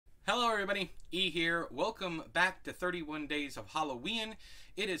Hello everybody, E here. Welcome back to 31 Days of Halloween.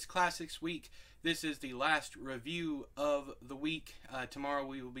 It is Classics Week. This is the last review of the week. Tomorrow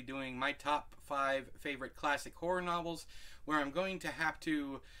we will be doing my top 5 favorite classic horror novels, where I'm going to have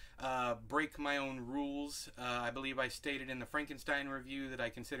to break my own rules. I believe I stated in the Frankenstein review that I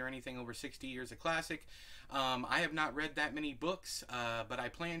consider anything over 60 years a classic. I have not read that many books, but I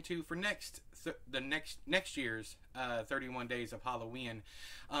plan to for next year's 31 Days of Halloween.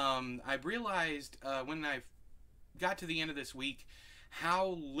 I've realized when I got to the end of this week how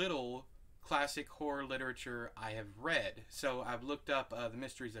little classic horror literature I have read. So I've looked up The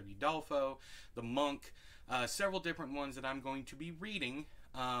Mysteries of Udolpho, The Monk, several different ones that I'm going to be reading,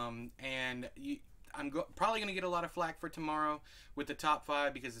 and I'm probably going to get a lot of flack for tomorrow with the top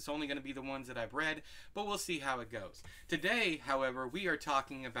 5 because it's only going to be the ones that I've read, but we'll see how it goes. Today, however, we are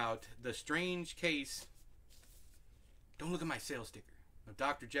talking about The Strange Case, don't look at my sales sticker, of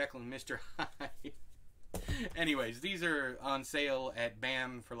Dr. Jekyll and Mr. Hyde. Anyways, these are on sale at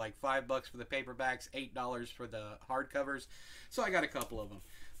BAM for like $5 for the paperbacks, $8 for the hardcovers, so I got a couple of them.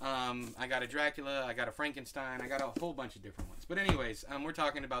 I got a Dracula, I got a Frankenstein, I got a whole bunch of different ones. But anyways, we're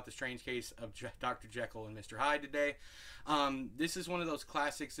talking about The Strange Case of Dr. Jekyll and Mr. Hyde today. This is one of those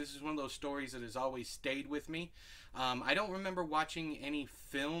classics. This is one of those stories that has always stayed with me. I don't remember watching any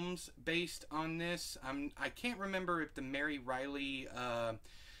films based on this. I can't remember if the Mary Riley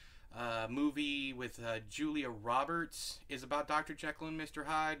movie with Julia Roberts is about Dr. Jekyll and Mr.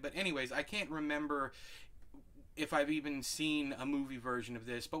 Hyde. But anyways, I can't remember if I've even seen a movie version of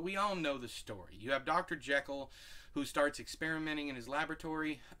this, but we all know the story. You have Dr. Jekyll, who starts experimenting in his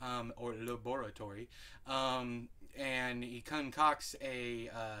laboratory, or laboratory, and he concocts a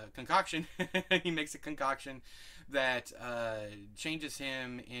concoction. He makes a concoction that changes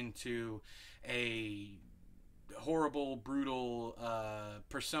him into a horrible, brutal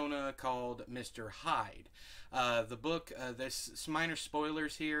persona called Mr. Hyde. The book, there's minor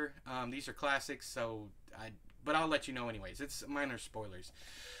spoilers here. These are classics, so but I'll let you know anyways. It's minor spoilers.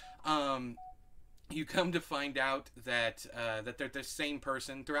 You come to find out that that they're the same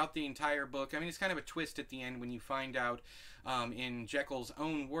person throughout the entire book. I mean, it's kind of a twist at the end when you find out, in Jekyll's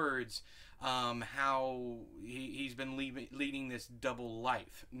own words, how he's been leading this double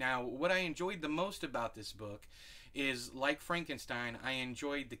life. Now, what I enjoyed the most about this book is, like Frankenstein, I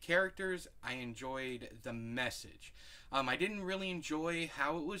enjoyed the characters, I enjoyed the message. I didn't really enjoy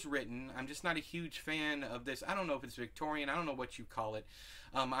how it was written. I'm just not a huge fan of this. I don't know if it's Victorian, I don't know what you call it.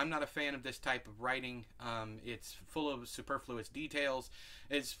 I'm not a fan of this type of writing. It's full of superfluous details.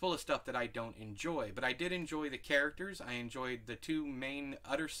 It's full of stuff that I don't enjoy. But I did enjoy the characters. I enjoyed the two main,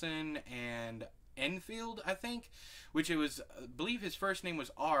 Utterson and Enfield, I think, which it was, I believe his first name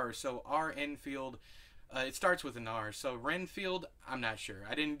was R, so R. Enfield. It starts with an R, so Renfield, I'm not sure.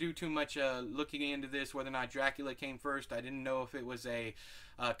 I didn't do too much looking into this, whether or not Dracula came first. I didn't know if it was a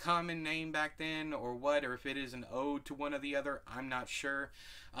common name back then or what, or if it is an ode to one or the other. I'm not sure.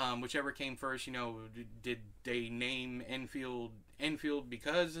 Whichever came first, you know, did they name Enfield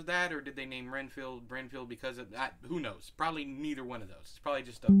because of that, or did they name Renfield because of that? Who knows? Probably neither one of those. It's probably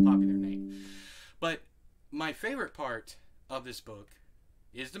just a popular name. But my favorite part of this book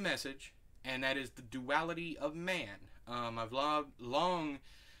is the message, and that is the duality of man. I've long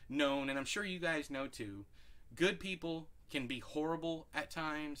known, and I'm sure you guys know too, good people can be horrible at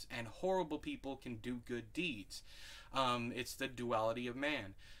times, and horrible people can do good deeds. It's the duality of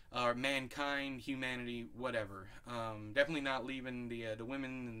man, or mankind, humanity, whatever. Definitely not leaving the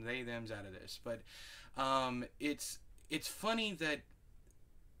women and they thems out of this, but it's funny that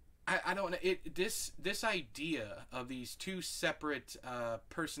I don't know, this idea of these two separate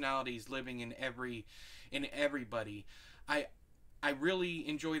personalities living in everybody, I really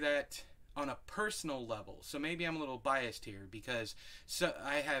enjoy that on a personal level. So maybe I'm a little biased here because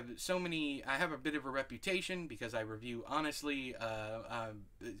I have a bit of a reputation because I review honestly.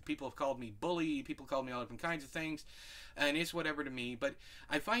 People have called me bully, people called me all different kinds of things, and it's whatever to me. But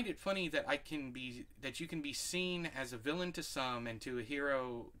I find it funny that you can be seen as a villain to some and to a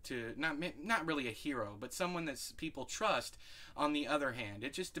hero to not really a hero, but someone that people trust on the other hand.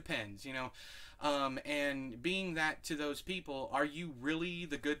 It just depends, you know. And being that to those people, are you really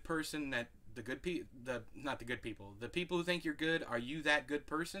the good person that the people who think you're good, are you that good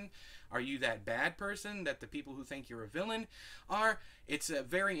person? Are you that bad person that the people who think you're a villain are? It's a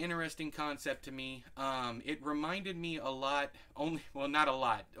very interesting concept to me. It reminded me a lot, not a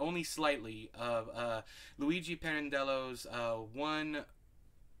lot, only slightly, of Luigi Pirandello's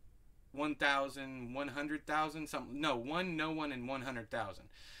 1,000, 100,000, something. No, 1, no one, and 100,000.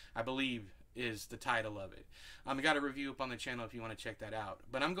 I believe is the title of it. I got a review up on the channel if you want to check that out.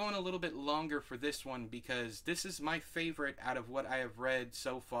 But I'm going a little bit longer for this one because this is my favorite out of what I have read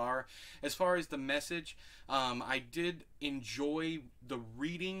so far. As far as the message, I did enjoy the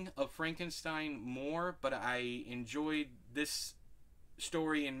reading of Frankenstein more, but I enjoyed this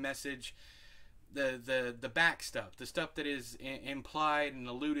story and message, the back stuff, the stuff that is implied and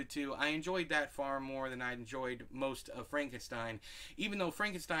alluded to. I enjoyed that far more than I enjoyed most of Frankenstein, even though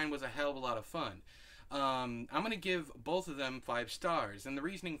Frankenstein was a hell of a lot of fun. I'm going to give both of them 5 stars, and the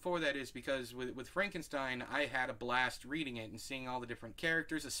reasoning for that is because with Frankenstein, I had a blast reading it and seeing all the different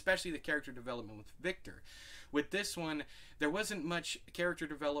characters, especially the character development with Victor. With this one, there wasn't much character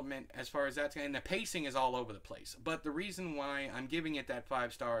development as far as that, and the pacing is all over the place. But the reason why I'm giving it that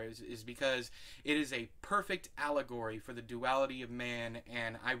 5 stars is because it is a perfect allegory for the duality of man,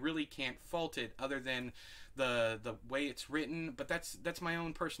 and I really can't fault it other than the way it's written, but that's my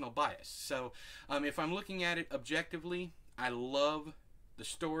own personal bias. So if I'm looking at it objectively, I love the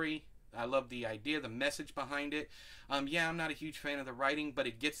story. I love the idea, the message behind it. Yeah, I'm not a huge fan of the writing, but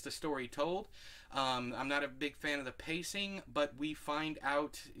it gets the story told. I'm not a big fan of the pacing, but we find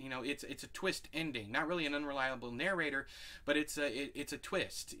out, you know, it's a twist ending. Not really an unreliable narrator, but it's a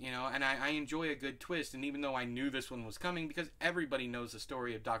twist, you know, and I enjoy a good twist. And even though I knew this one was coming, because everybody knows the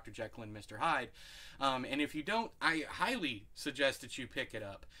story of Dr. Jekyll and Mr. Hyde, and if you don't, I highly suggest that you pick it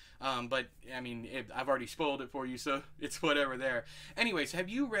up. But, I mean, I've already spoiled it for you, so it's whatever there. Anyways, have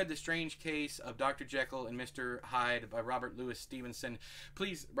you read The Strange Case of Dr. Jekyll and Mr. Hyde by Robert Louis Stevenson?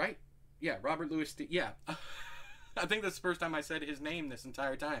 Please, right? Yeah, Robert Louis, yeah. I think that's the first time I said his name this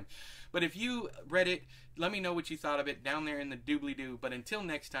entire time. But if you read it, let me know what you thought of it down there in the doobly-doo. But until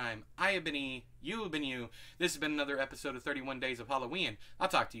next time, I have been E, you have been you. This has been another episode of 31 Days of HALLOW-E'N. I'll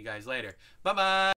talk to you guys later. Bye-bye.